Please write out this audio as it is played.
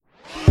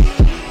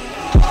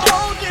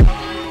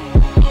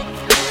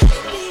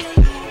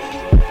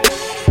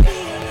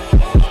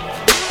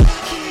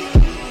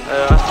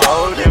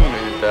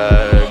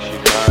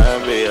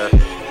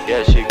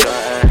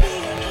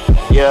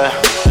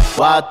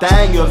Wild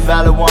thing, you a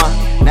valid one.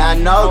 Now I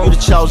know you the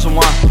chosen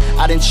one.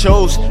 I didn't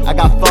choose, I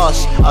got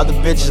fussed. Other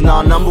bitches know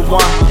I'm number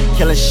one.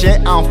 Killing shit,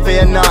 I don't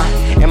fear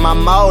none. In my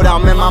mode,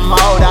 I'm in my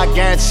mode. I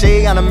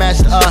guarantee I'm the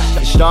master of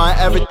destroying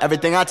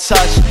everything I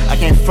touch. I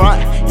can't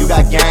front, you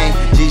got game.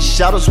 Jesus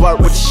shuttles work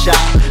with the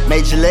shot.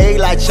 Major league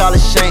like Charlie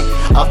Sheen.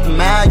 Off the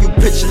mound, you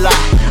pitch a lot.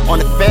 On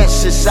the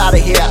fence, it's out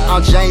of here.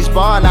 I'm James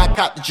Bond, I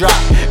caught the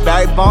drop.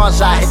 Barry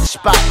Bonds, I hit the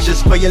spot.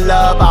 Just for your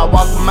love, I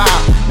walk a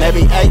mile.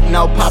 Maybe 8,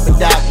 no Papa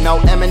Doc, no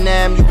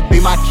Eminem. You could be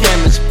my Kim.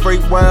 It's a free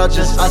world,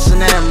 just us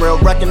and them. Real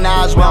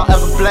recognize, we don't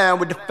ever blend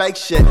with the fake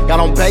shit. Got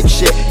on bake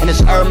shit, and it's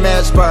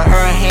Hermes for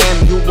her and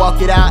him. You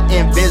walk it out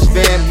in Biz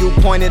Bim. You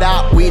point it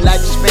out, we like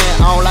to spin.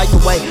 I don't like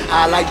the way,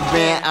 I like the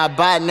band. I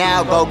buy it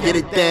now, go get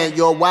it then.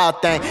 You're a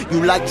wild thing,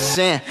 you like to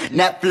sin.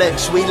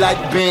 Netflix, we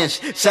like to binge.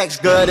 Sex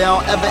good, it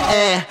don't ever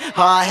end.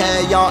 Hard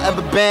head, you don't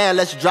ever bend.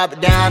 Let's drop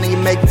it down and you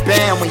make it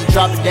bend. When you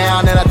drop it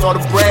down, then I throw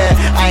the bread.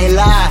 I ain't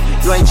lie,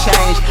 you ain't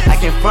changed. I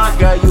can front,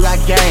 girl, you got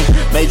game.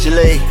 Major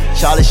league,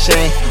 Charlie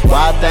Sheen.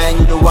 Wild thing,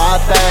 you do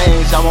wild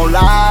things. I won't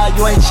lie,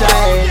 you ain't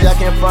changed. I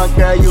can front,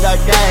 girl, you got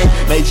game.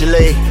 Major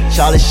league,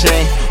 Charlie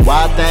Sheen.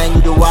 Wild thing,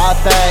 you do wild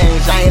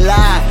things. I ain't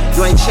lie,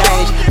 you ain't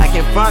changed. I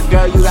can front,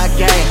 girl, you got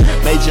game.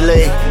 Major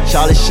league,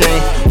 Charlie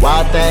Sheen.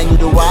 Wild thing, you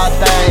do wild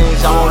things.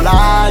 I won't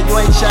lie, you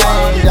ain't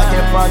changed. I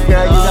can front,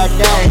 girl, you got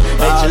game.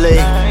 Major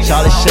league,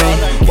 Charlie Sheen.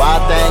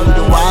 Wild thing, you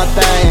do wild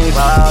things.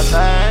 Wild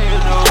thing, you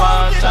do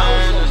wild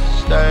things just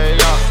to stay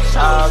up.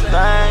 Wild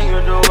thing, you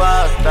do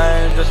wild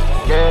things just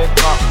to get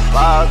drunk.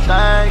 Wild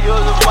thing, you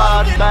do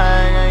wild thing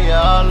and you're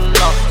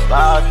alone.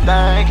 Wild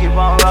thing, keep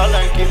on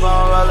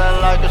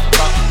rolling like a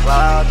skunk.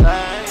 Wild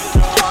thing.